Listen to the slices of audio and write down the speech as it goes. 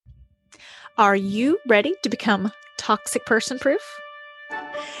Are you ready to become toxic person proof?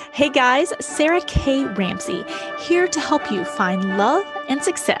 Hey guys, Sarah K. Ramsey here to help you find love and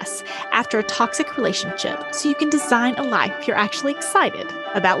success after a toxic relationship so you can design a life you're actually excited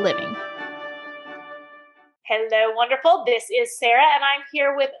about living. Hello, wonderful. This is Sarah, and I'm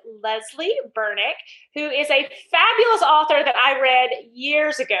here with Leslie Bernick, who is a fabulous author that I read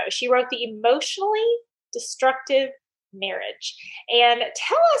years ago. She wrote The Emotionally Destructive Marriage. And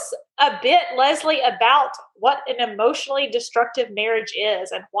tell us a bit, Leslie, about what an emotionally destructive marriage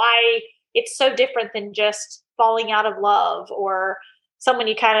is and why it's so different than just falling out of love or someone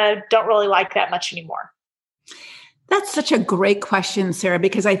you kind of don't really like that much anymore. That's such a great question, Sarah,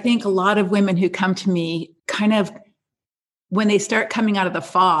 because I think a lot of women who come to me kind of, when they start coming out of the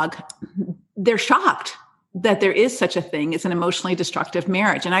fog, they're shocked that there is such a thing as an emotionally destructive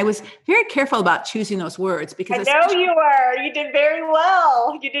marriage. And I was very careful about choosing those words because I know you were. You did very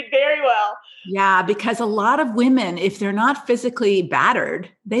well. You did very well. Yeah, because a lot of women, if they're not physically battered,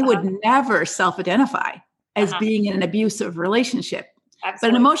 they would never self-identify as being in an abusive relationship.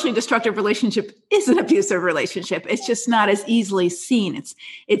 Absolutely. But an emotionally destructive relationship is an abusive relationship. It's just not as easily seen.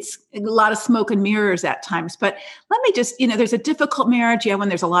 It's a lot of smoke and mirrors at times. But let me just, there's a difficult marriage. Yeah, when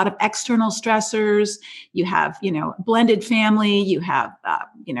there's a lot of external stressors, you have, blended family, you have,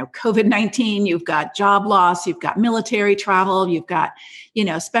 COVID-19, you've got job loss, you've got military travel, you've got,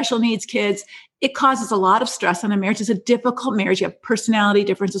 special needs kids. It causes a lot of stress on a marriage. It's a difficult marriage. You have personality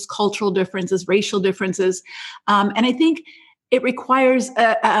differences, cultural differences, racial differences. And I think it requires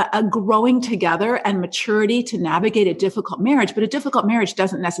a growing together and maturity to navigate a difficult marriage. But a difficult marriage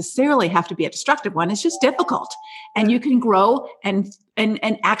doesn't necessarily have to be a destructive one. It's just difficult. And you can grow and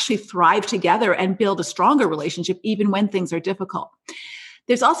actually thrive together and build a stronger relationship even when things are difficult.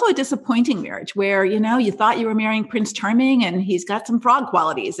 There's also a disappointing marriage where, you thought you were marrying Prince Charming and he's got some frog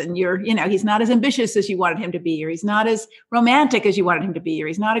qualities and he's not as ambitious as you wanted him to be, or he's not as romantic as you wanted him to be, or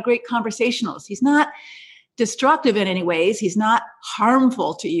he's not a great conversationalist. He's not destructive in any ways. He's not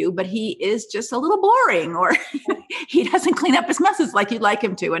harmful to you, but he is just a little boring, or he doesn't clean up his messes like you'd like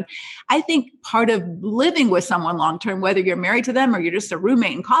him to. And I think part of living with someone long-term, whether you're married to them or you're just a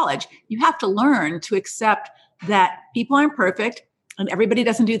roommate in college, you have to learn to accept that people aren't perfect and everybody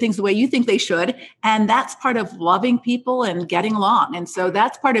doesn't do things the way you think they should. And that's part of loving people and getting along. And so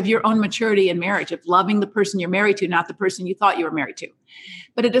that's part of your own maturity in marriage, of loving the person you're married to, not the person you thought you were married to.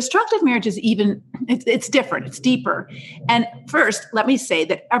 But a destructive marriage is it's different, it's deeper. And first, let me say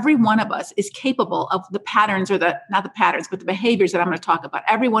that every one of us is capable of the patterns, or not the patterns, but the behaviors that I'm going to talk about.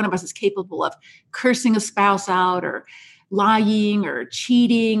 Every one of us is capable of cursing a spouse out, or lying, or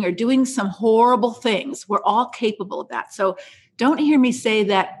cheating, or doing some horrible things. We're all capable of that. So don't hear me say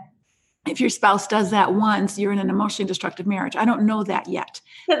that if your spouse does that once, you're in an emotionally destructive marriage. I don't know that yet.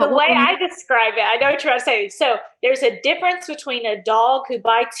 So the way I describe it, I know what you're trying to say. So there's a difference between a dog who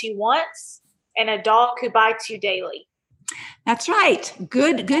bites you once and a dog who bites you daily. That's right.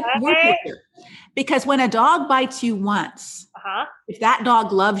 Good word picture. Because when a dog bites you once, if that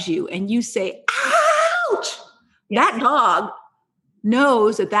dog loves you and you say, ouch, that dog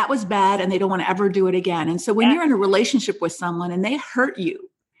knows that was bad and they don't want to ever do it again. And so when you're in a relationship with someone and they hurt you,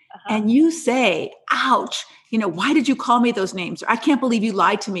 and you say, ouch, why did you call me those names? Or I can't believe you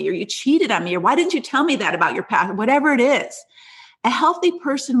lied to me, or you cheated on me, or why didn't you tell me that about your past? Whatever it is, a healthy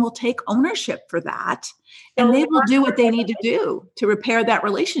person will take ownership for that, and they will do what they need to do to repair that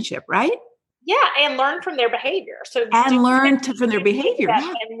relationship, right? Yeah, and learn from their behavior. From their behavior.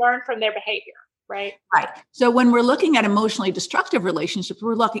 And learn from their behavior, right? Right. So when we're looking at emotionally destructive relationships,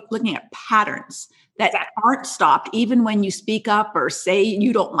 we're looking at patterns that aren't stopped, even when you speak up or say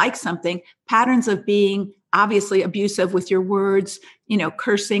you don't like something, patterns of being obviously abusive with your words,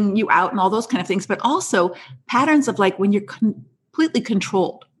 cursing you out and all those kind of things, but also patterns of like when you're completely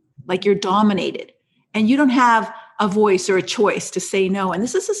controlled, like you're dominated and you don't have a voice or a choice to say no. And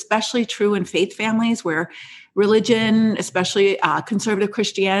this is especially true in faith families where religion, especially conservative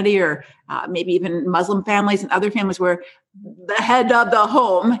Christianity, or maybe even Muslim families and other families where the head of the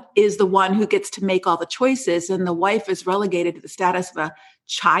home is the one who gets to make all the choices, and the wife is relegated to the status of a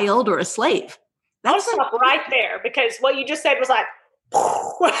child or a slave. That's right there, because what you just said was like,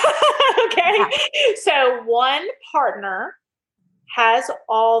 okay. Yeah. So one partner has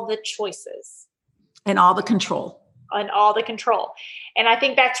all the choices and all the control. And I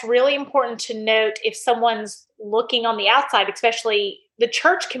think that's really important to note if someone's looking on the outside, especially the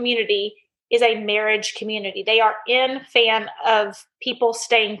church community is a marriage community. They are in fan of people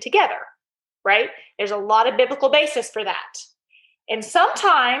staying together, right? There's a lot of biblical basis for that. And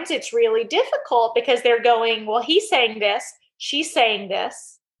sometimes it's really difficult because they're going, well, he's saying this, she's saying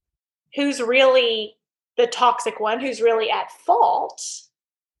this. who's really the toxic one, who's really at fault.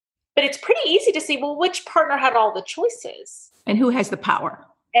 But it's pretty easy to see, well, which partner had all the choices? And who has the power?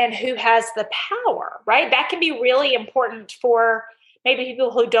 And who has the power, right? That can be really important for maybe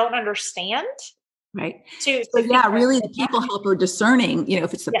people who don't understand. Right. Really the people helper discerning,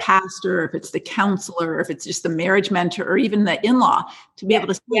 if it's the Yes. pastor, if it's the counselor, if it's just the marriage mentor, or even the in-law, to be able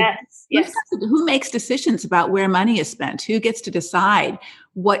to see who makes decisions about where money is spent, who gets to decide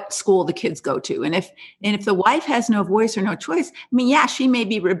what school the kids go to. And if the wife has no voice or no choice, she may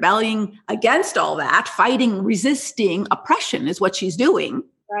be rebelling against all that, fighting, resisting oppression is what she's doing.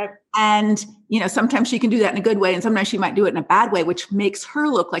 Right. And, sometimes she can do that in a good way, and sometimes she might do it in a bad way, which makes her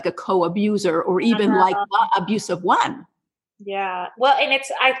look like a co-abuser or even like the abusive one. Yeah. Well, and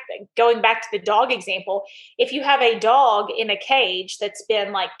I think going back to the dog example, if you have a dog in a cage that's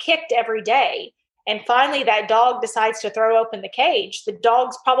been like kicked every day, and finally that dog decides to throw open the cage, the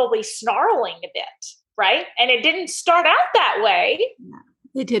dog's probably snarling a bit, right? And it didn't start out that way. Yeah.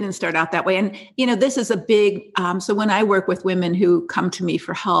 It didn't start out that way. And, this is a big, so when I work with women who come to me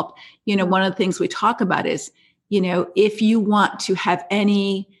for help, one of the things we talk about is, if you want to have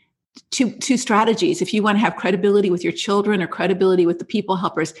two strategies, if you want to have credibility with your children or credibility with the people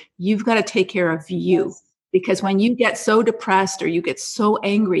helpers, you've got to take care of you. Yes. Because when you get so depressed or you get so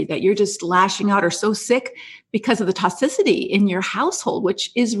angry that you're just lashing out or so sick because of the toxicity in your household, which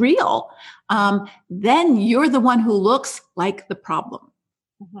is real, then you're the one who looks like the problem.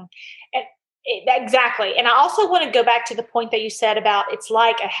 Mm-hmm. Exactly. And I also want to go back to the point that you said about it's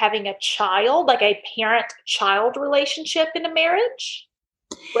like having a child, like a parent-child relationship in a marriage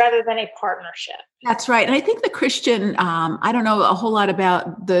rather than a partnership. That's right. And I think the Christian, I don't know a whole lot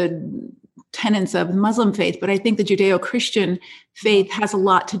about the tenets of the Muslim faith, but I think the Judeo-Christian faith has a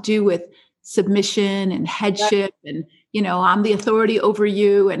lot to do with submission and headship and, I'm the authority over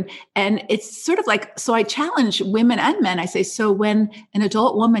you. And it's sort of like, so I challenge women and men. I say, so when an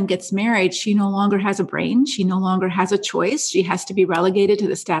adult woman gets married, she no longer has a brain. She no longer has a choice. She has to be relegated to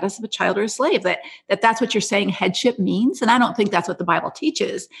the status of a child or a slave. That's what you're saying headship means. And I don't think that's what the Bible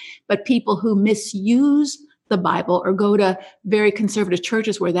teaches, but people who misuse the Bible or go to very conservative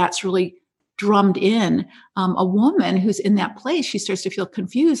churches where that's really drummed in, a woman who's in that place, she starts to feel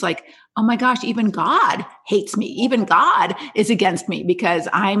confused, like, oh my gosh, even God hates me. Even God is against me because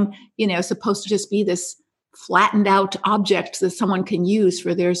I'm, supposed to just be this flattened out object that someone can use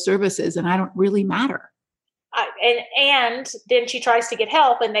for their services. And I don't really matter. And then she tries to get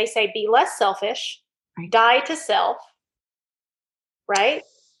help and they say, be less selfish, right. Die to self. Right.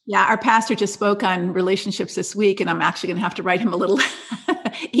 Yeah, our pastor just spoke on relationships this week, and I'm actually going to have to write him a little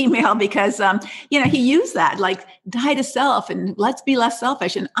email because, he used that, like die to self and let's be less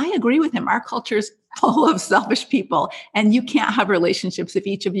selfish. And I agree with him. Our culture is full of selfish people, and you can't have relationships if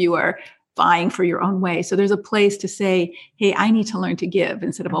each of you are vying for your own way. So there's a place to say, hey, I need to learn to give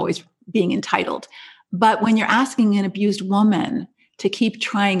instead of always being entitled. But when you're asking an abused woman to keep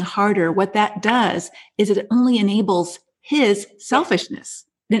trying harder, what that does is it only enables his selfishness.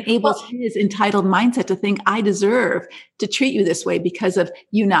 It enables his entitled mindset to think I deserve to treat you this way because of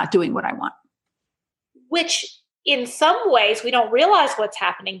you not doing what I want. Which in some ways we don't realize what's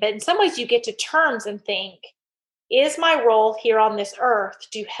happening, but in some ways you get to terms and think, is my role here on this earth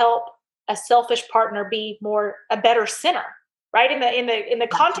to help a selfish partner be a better sinner, right? In the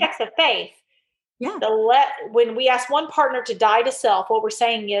context of faith, when we ask one partner to die to self, what we're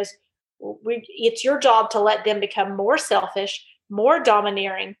saying is it's your job to let them become more selfish, more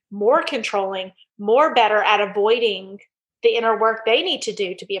domineering, more controlling, more better at avoiding the inner work they need to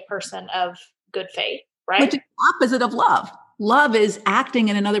do to be a person of good faith, right? Which is the opposite of love. Love is acting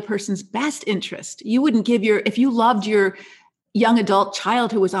in another person's best interest. You wouldn't if you loved your young adult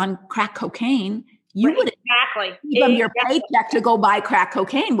child who was on crack cocaine, you wouldn't give them your paycheck to go buy crack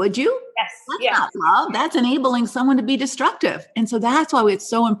cocaine, would you? Yes. That's not love. That's enabling someone to be destructive. And so that's why it's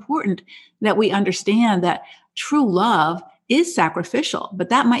so important that we understand that true love is sacrificial, but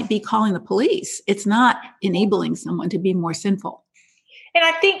that might be calling the police. It's not enabling someone to be more sinful. And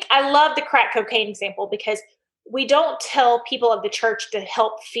I think I love the crack cocaine example because we don't tell people of the church to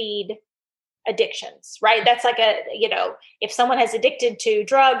help feed addictions, right? That's like if someone has addicted to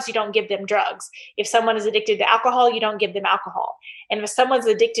drugs, you don't give them drugs. If someone is addicted to alcohol, you don't give them alcohol. And if someone's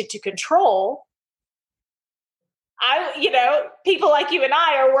addicted to control, people like you and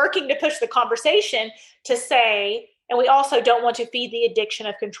I are working to push the conversation to say, and we also don't want to feed the addiction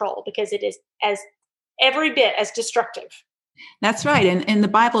of control because it is as every bit as destructive. That's right. And the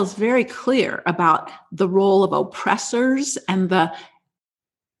Bible is very clear about the role of oppressors and the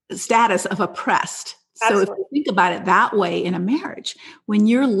status of oppressed. So Absolutely. if you think about it that way in a marriage, when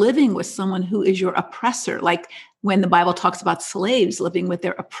you're living with someone who is your oppressor, like when the Bible talks about slaves living with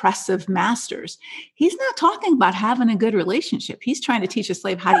their oppressive masters, he's not talking about having a good relationship. He's trying to teach a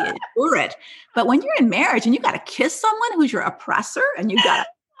slave how to endure it. But when you're in marriage and you got to kiss someone who's your oppressor and you got to,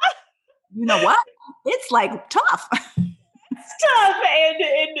 you know what? It's like tough. Stuff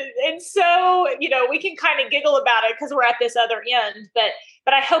and so we can kind of giggle about it because we're at this other end,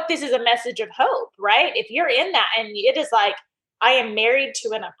 but I hope this is a message of hope, right? If you're in that and it is like, I am married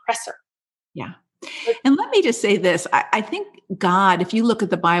to an oppressor. Yeah. And let me just say this. I think God, if you look at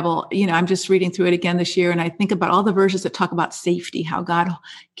the Bible, I'm just reading through it again this year, and I think about all the verses that talk about safety, how God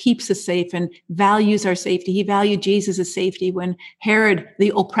keeps us safe and values our safety. He valued Jesus' safety when Herod,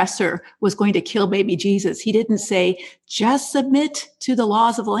 the oppressor, was going to kill baby Jesus. He didn't say, just submit to the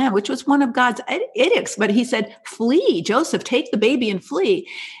laws of the land, which was one of God's edicts, but he said, flee, Joseph, take the baby and flee.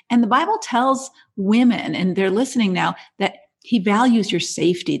 And the Bible tells women, and they're listening now, that he values your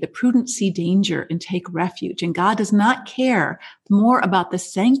safety. The prudent see danger and take refuge. And God does not care more about the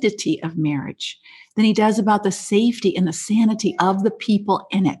sanctity of marriage than he does about the safety and the sanity of the people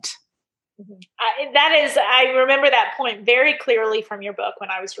in it. I remember that point very clearly from your book when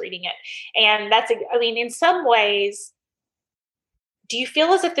I was reading it. And in some ways, do you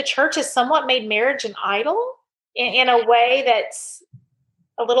feel as if the church has somewhat made marriage an idol in a way that's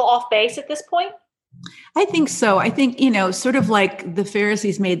a little off base at this point? I think so. I think, sort of like the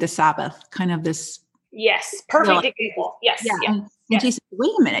Pharisees made the Sabbath kind of this. Yes. Perfect example. Yes. Yeah. Yeah. And Jesus,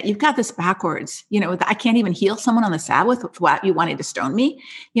 wait a minute, you've got this backwards. I can't even heal someone on the Sabbath. What, you wanted to stone me?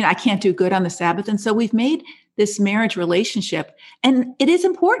 I can't do good on the Sabbath. And so we've made this marriage relationship, and it is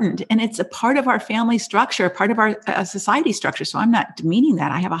important. And it's a part of our family structure, part of our society structure. So I'm not demeaning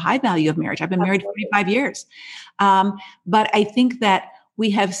that. I have a high value of marriage. I've been married 45 years. But I think that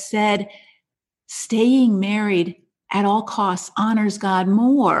we have said, staying married at all costs honors God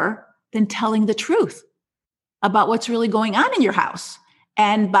more than telling the truth about what's really going on in your house,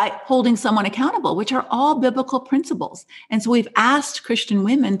 and by holding someone accountable, which are all biblical principles. And so we've asked Christian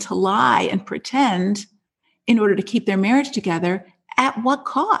women to lie and pretend in order to keep their marriage together. At what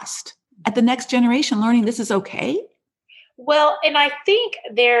cost? At the next generation learning this is okay? Well, and I think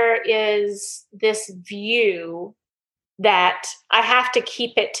there is this view that I have to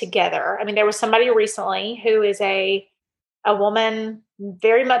keep it together. I mean, there was somebody recently who is a woman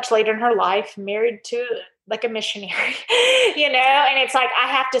very much later in her life, married to like a missionary, and it's like, I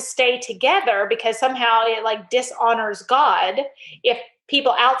have to stay together because somehow it like dishonors God if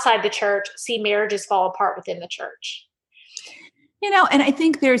people outside the church see marriages fall apart within the church. And I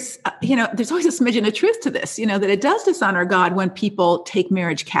think there's always a smidgen of truth to this, that it does dishonor God when people take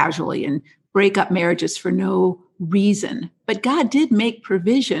marriage casually and break up marriages for no reason. But God did make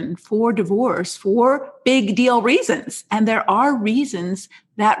provision for divorce for big deal reasons. And there are reasons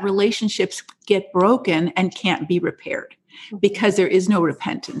that relationships get broken and can't be repaired because there is no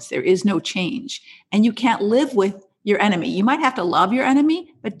repentance. There is no change. And you can't live with your enemy. You might have to love your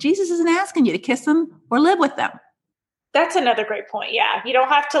enemy, but Jesus isn't asking you to kiss them or live with them. That's another great point. Yeah. You don't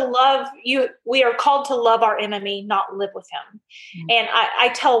have to love you. We are called to love our enemy, not live with him. Mm-hmm. And I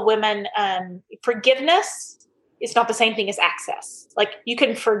tell women, forgiveness is not the same thing as access. Like, you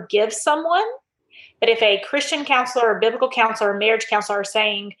can forgive someone, but if a Christian counselor or biblical counselor or marriage counselor are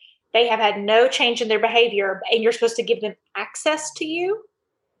saying they have had no change in their behavior and you're supposed to give them access to you,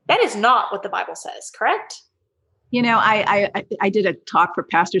 that is not what the Bible says, correct? I did a talk for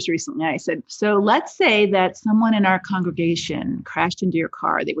pastors recently. I said, so let's say that someone in our congregation crashed into your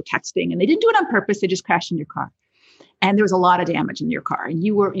car. They were texting and they didn't do it on purpose. They just crashed in your car. And there was a lot of damage in your car. And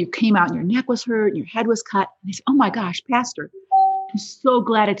you came out and your neck was hurt and your head was cut. And they said, oh my gosh, Pastor, I'm so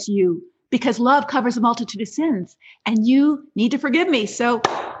glad it's you, because love covers a multitude of sins and you need to forgive me. So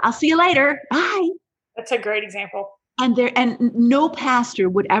I'll see you later. Bye. That's a great example. And no pastor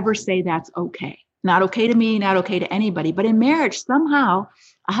would ever say that's okay. Not okay to me, not okay to anybody. But in marriage, somehow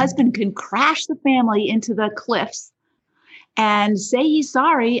a husband can crash the family into the cliffs and say he's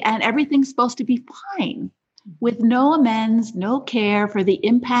sorry and everything's supposed to be fine, with no amends, no care for the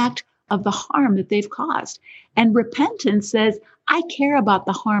impact of the harm that they've caused. And repentance says, I care about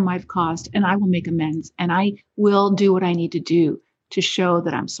the harm I've caused and I will make amends and I will do what I need to do to show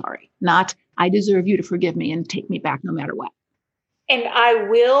that I'm sorry. Not, I deserve you to forgive me and take me back no matter what. And I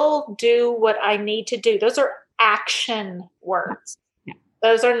will do what I need to do. Those are action words. Yeah.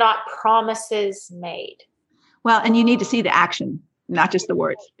 Those are not promises made. Well, and you need to see the action, not just the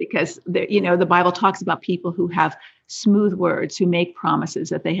words, because the Bible talks about people who have smooth words, who make promises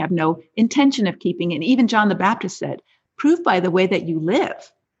that they have no intention of keeping. And even John the Baptist said, prove by the way that you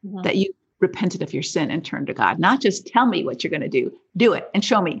live, that you repented of your sin and turned to God. Not just tell me what you're going to do it and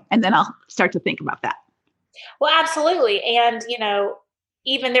show me. And then I'll start to think about that. Well, absolutely. And,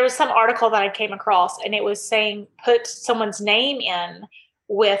 even there was some article that I came across and it was saying, put someone's name in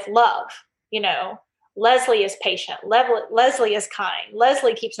with love. Leslie is patient. Leslie is kind.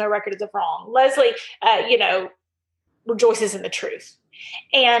 Leslie keeps no record of wrong. Leslie, rejoices in the truth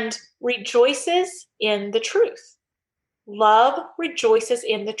and rejoices in the truth. Love rejoices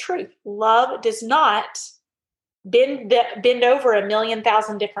in the truth. Love does not bend over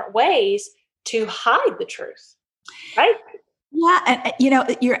 1,000,000 different ways to hide the truth, right? Yeah. And,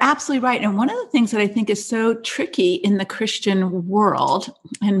 you're absolutely right. And one of the things that I think is so tricky in the Christian world,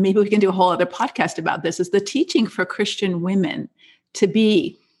 and maybe we can do a whole other podcast about this, is the teaching for Christian women to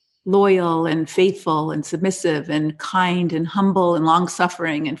be loyal and faithful and submissive and kind and humble and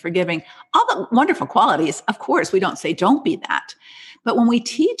long-suffering and forgiving, all the wonderful qualities. Of course, we don't say don't be that. But when we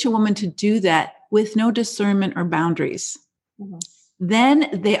teach a woman to do that with no discernment or boundaries, then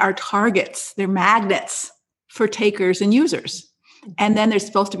they are targets, they're magnets for takers and users. And then they're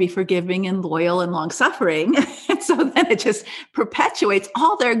supposed to be forgiving and loyal and long-suffering. And so then it just perpetuates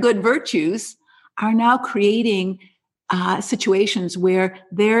all their good virtues are now creating situations where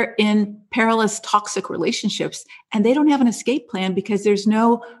they're in perilous, toxic relationships and they don't have an escape plan because there's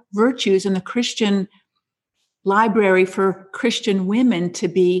no virtues in the Christian library for Christian women to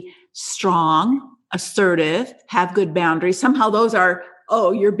be strong, assertive, have good boundaries. Somehow those are,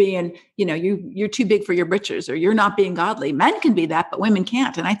 you're being, you're too big for your britches, or you're not being godly. Men can be that, but women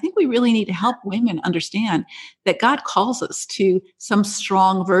can't. And I think we really need to help women understand that God calls us to some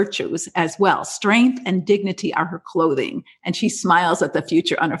strong virtues as well. Strength and dignity are her clothing. And she smiles at the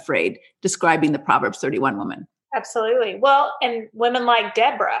future unafraid, describing the Proverbs 31 woman. Absolutely. Well, and women like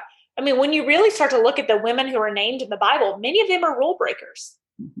Deborah. I mean, when you really start to look at the women who are named in the Bible, many of them are rule breakers.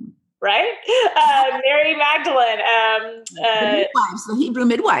 Right? Mary Magdalene. The Hebrew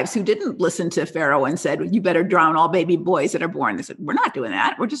midwives who didn't listen to Pharaoh and said, you better drown all baby boys that are born. They said, we're not doing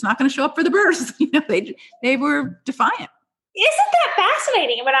that. We're just not going to show up for the births. They were defiant. Isn't that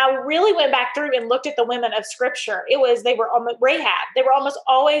fascinating? When I really went back through and looked at the women of Scripture, they were almost Rahab. They were almost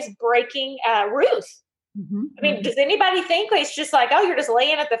always breaking Ruth. I mean, does anybody think it's just like, you're just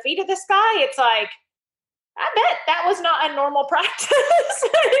laying at the feet of this guy? It's like, I bet that was not a normal practice.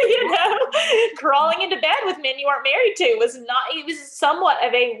 Crawling into bed with men you weren't married to was somewhat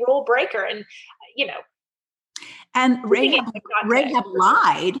of a rule breaker. And, Rahab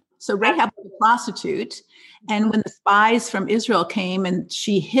lied. So Rahab was a prostitute. And when the spies from Israel came and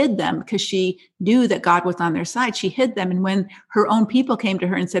she hid them because she knew that God was on their side, she hid them. And when her own people came to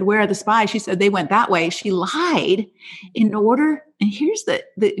her and said, where are the spies? She said, they went that way. She lied in order, and here's the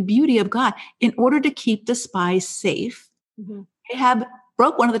beauty of God, in order to keep the spies safe. Rahab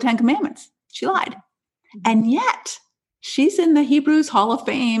broke one of the 10 commandments. She lied. And yet she's in the Hebrews Hall of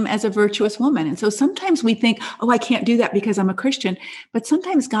Fame as a virtuous woman. And so sometimes we think, I can't do that because I'm a Christian. But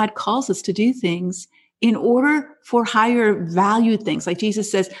sometimes God calls us to do things in order for higher valued things. Like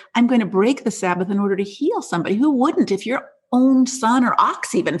Jesus says, I'm going to break the Sabbath in order to heal somebody. Who wouldn't? If your own son or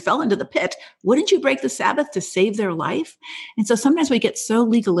ox even fell into the pit, wouldn't you break the Sabbath to save their life? And so sometimes we get so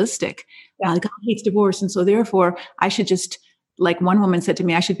legalistic. God hates divorce. And so therefore I should just, like one woman said to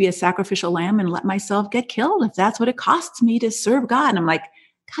me, I should be a sacrificial lamb and let myself get killed if that's what it costs me to serve God. And I'm like,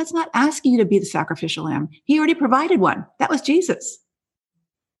 God's not asking you to be the sacrificial lamb. He already provided one. That was Jesus.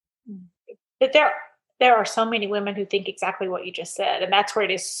 But there are so many women who think exactly what you just said. And that's where it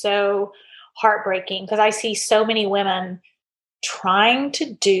is so heartbreaking, because I see so many women trying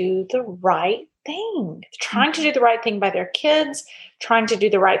to do the right thing, trying to do the right thing by their kids, trying to do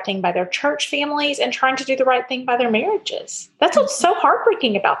the right thing by their church families, and trying to do the right thing by their marriages. That's what's so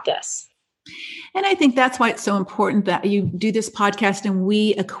heartbreaking about this. And I think that's why it's so important that you do this podcast and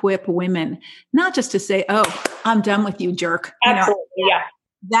we equip women, not just to say, I'm done with you, jerk. Absolutely, yeah.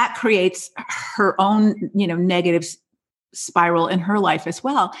 That creates her own, negative spiral in her life as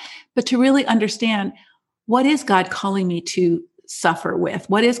well. But to really understand, what is God calling me to suffer with?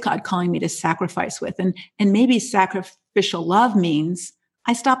 What is God calling me to sacrifice with? And maybe sacrificial love means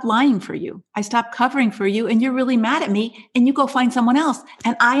I stop lying for you. I stop covering for you, and you're really mad at me, and you go find someone else.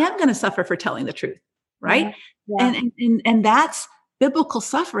 And I am going to suffer for telling the truth, right? Yeah. And that's biblical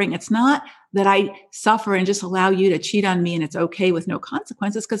suffering. It's not that I suffer and just allow you to cheat on me and it's okay with no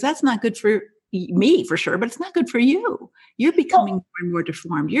consequences, because that's not good for me for sure, but it's not good for you. You're becoming more and more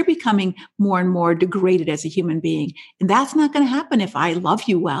deformed. You're becoming more and more degraded as a human being. And that's not going to happen if I love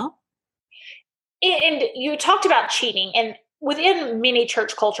you well. And you talked about cheating, and within many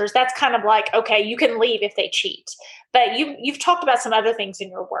church cultures, that's kind of like, okay, you can leave if they cheat. But you've talked about some other things in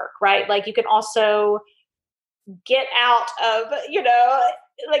your work, right? Like you can also get out of,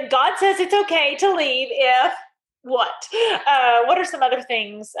 like God says it's okay to leave if what? What are some other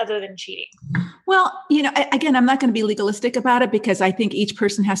things other than cheating? Well, again, I'm not going to be legalistic about it because I think each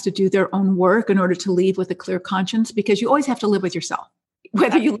person has to do their own work in order to leave with a clear conscience, because you always have to live with yourself,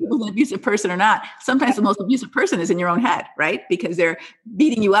 whether you live with an abusive person or not. Sometimes the most abusive person is in your own head, right? Because they're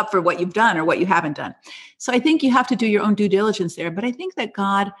beating you up for what you've done or what you haven't done. So I think you have to do your own due diligence there. But I think that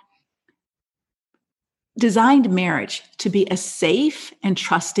God designed marriage to be a safe and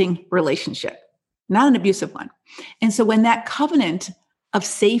trusting relationship, not an abusive one. And so when that covenant of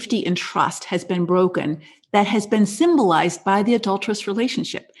safety and trust has been broken, that has been symbolized by the adulterous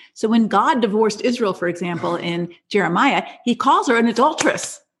relationship. So when God divorced Israel, for example, in Jeremiah, he calls her an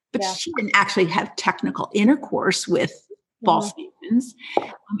adulteress, but she didn't actually have technical intercourse with false humans.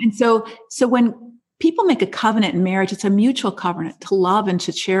 And so when people make a covenant in marriage, it's a mutual covenant to love and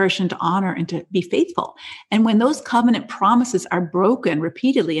to cherish and to honor and to be faithful. And when those covenant promises are broken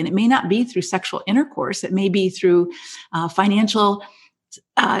repeatedly, and it may not be through sexual intercourse, it may be through financial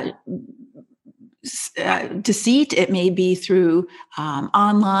deceit, it may be through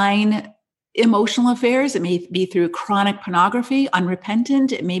online emotional affairs, it may be through chronic pornography,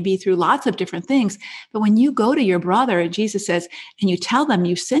 unrepentant, it may be through lots of different things. But when you go to your brother, and Jesus says, and you tell them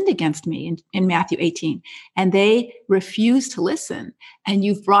you sinned against me in Matthew 18, and they refuse to listen, and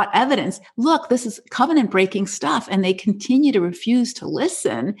you've brought evidence, look, this is covenant breaking stuff, and they continue to refuse to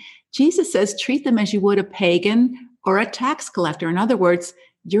listen, Jesus says, treat them as you would a pagan or a tax collector. In other words,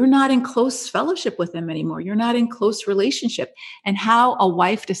 you're not in close fellowship with them anymore. You're not in close relationship. And how a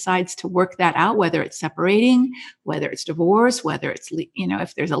wife decides to work that out, whether it's separating, whether it's divorce, whether it's,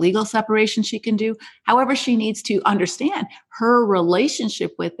 if there's a legal separation she can do, however she needs to understand her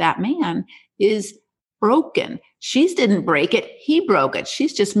relationship with that man is broken. She didn't break it. He broke it.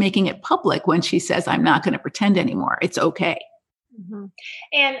 She's just making it public when she says, I'm not going to pretend anymore. It's okay. Mm-hmm.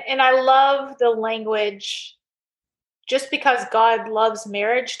 And I love the language. Just because God loves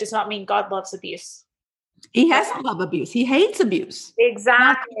marriage does not mean God loves abuse. He doesn't love abuse. He hates abuse.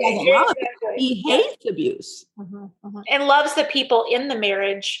 Exactly. He doesn't love it. He hates abuse. Mm-hmm, mm-hmm. And loves the people in the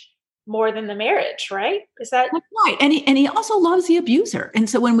marriage more than the marriage, right? Is that That's right? And he also loves the abuser. And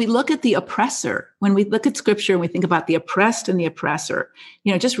so when we look at the oppressor, when we look at scripture and we think about the oppressed and the oppressor,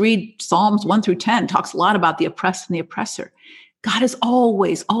 just read Psalms 1-10, talks a lot about the oppressed and the oppressor. God is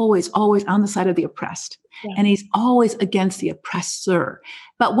always, always, always on the side of the oppressed. Yeah. And he's always against the oppressor.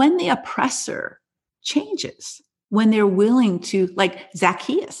 But when the oppressor changes, when they're willing to, like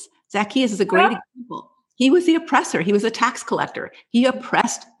Zacchaeus is a great example. He was the oppressor. He was a tax collector. He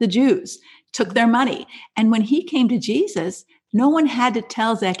oppressed the Jews, took their money. And when he came to Jesus, no one had to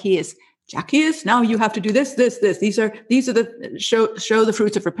tell Zacchaeus, now you have to do this, this, this. These are the show the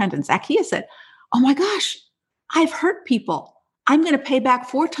fruits of repentance. Zacchaeus said, oh my gosh, I've hurt people. I'm going to pay back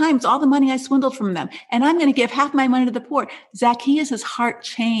 4 times all the money I swindled from them. And I'm going to give half my money to the poor. Zacchaeus' heart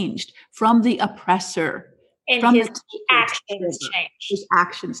changed from the oppressor. And his actions changed. His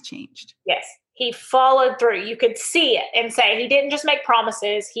actions changed. Yes. He followed through. You could see it and say he didn't just make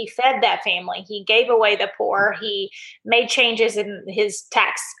promises. He fed that family. He gave away the poor. He made changes in his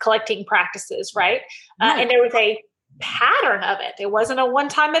tax collecting practices, right? And there was a pattern of it. It wasn't a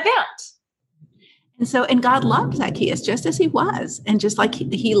one-time event. And God loved Zacchaeus just as he was. And just like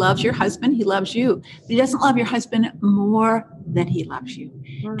he loves your husband, he loves you. He doesn't love your husband more than he loves you.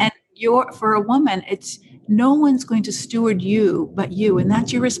 Mm-hmm. And for a woman, it's no one's going to steward you but you. And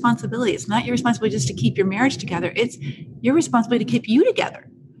that's your responsibility. It's not your responsibility just to keep your marriage together. It's your responsibility to keep you together.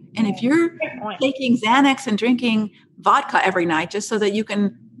 And if you're taking Xanax and drinking vodka every night just so that you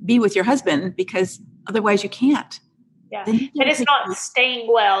can be with your husband, because otherwise you can't. Yeah, and it's not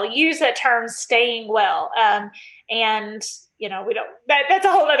staying well. Use that term, staying well. And we don't. That's a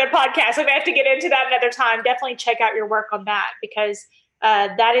whole other podcast. So we have to get into that another time. Definitely check out your work on that, because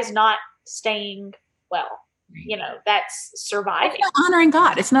that is not staying well. That's surviving. It's not honoring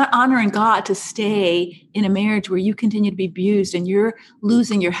God. It's not honoring God to stay in a marriage where you continue to be abused and you're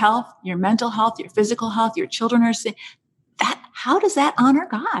losing your health, your mental health, your physical health. Your children are sick. How does that honor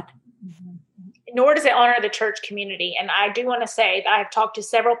God? Nor does it honor the church community. And I do want to say that I've talked to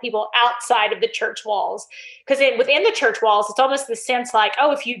several people outside of the church walls, because within the church walls, it's almost the sense like,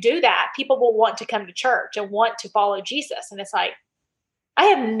 oh, if you do that, people will want to come to church and want to follow Jesus. And it's like, I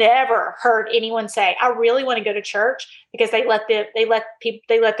have never heard anyone say, I really want to go to church because they let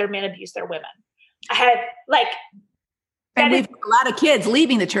their men abuse their women. I had And we've a lot of kids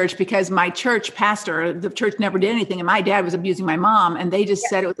leaving the church because my church pastor, the church never did anything, and my dad was abusing my mom, and they just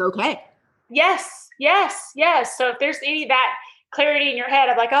said it was okay. Yes. So if there's any of that clarity in your head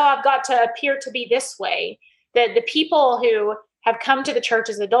of like, oh, I've got to appear to be this way, the people who have come to the church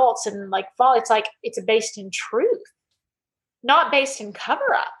as adults and like fall, it's based in truth, not based in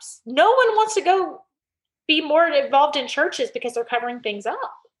cover-ups. No one wants to go be more involved in churches because they're covering things up.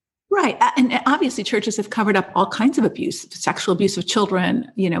 Right. And obviously churches have covered up all kinds of abuse, sexual abuse of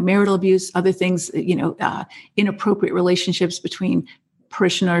children, marital abuse, other things, inappropriate relationships between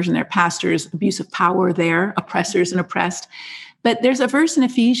parishioners and their pastors, abuse of power there, oppressors and oppressed. But there's a verse in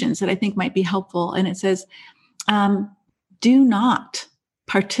Ephesians that I think might be helpful. And it says, do not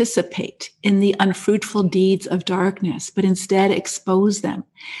participate in the unfruitful deeds of darkness, but instead expose them.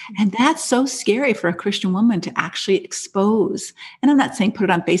 And that's so scary for a Christian woman to actually expose. And I'm not saying put it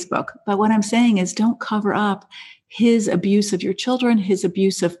on Facebook, but what I'm saying is don't cover up his abuse of your children, his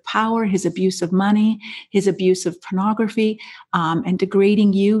abuse of power, his abuse of money, his abuse of pornography, and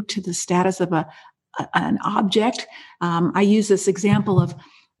degrading you to the status of an object. I use this example of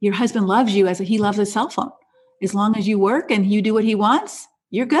your husband loves you as he loves a cell phone. As long as you work and you do what he wants,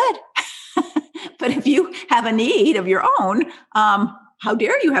 you're good. But if you have a need of your own, how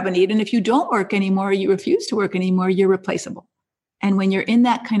dare you have a need? And if you don't work anymore, you refuse to work anymore, you're replaceable. And when you're in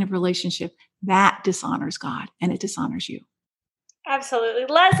that kind of relationship, that dishonors God and it dishonors you. Absolutely.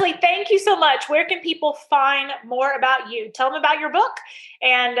 Leslie, thank you so much. Where can people find more about you? Tell them about your book.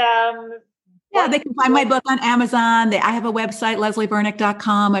 And they can find my book on Amazon. I have a website,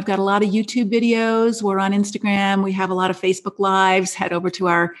 lesliebernick.com. I've got a lot of YouTube videos. We're on Instagram. We have a lot of Facebook Lives. Head over to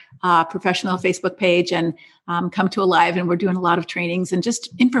our professional Facebook page and come to a live. And we're doing a lot of trainings and just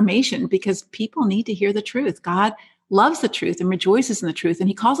information because people need to hear the truth. God loves the truth and rejoices in the truth. And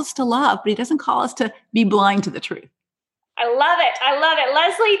he calls us to love, but he doesn't call us to be blind to the truth. I love it.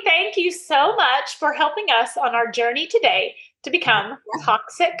 Leslie, thank you so much for helping us on our journey today to become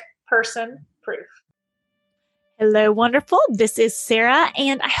toxic person proof. Hello, wonderful. This is Sarah,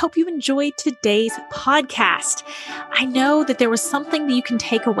 and I hope you enjoyed today's podcast. I know that there was something that you can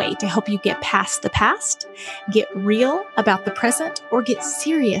take away to help you get past the past, get real about the present, or get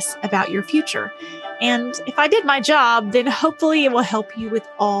serious about your future. And if I did my job, then hopefully it will help you with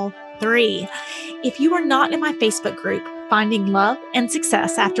all three. If you are not in my Facebook group, Finding Love and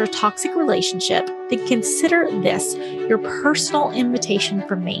Success After a Toxic Relationship, then consider this your personal invitation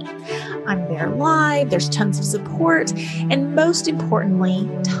from me. I'm there live, there's tons of support, and most importantly,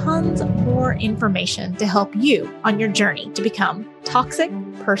 tons more information to help you on your journey to become toxic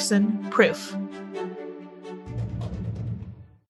person proof.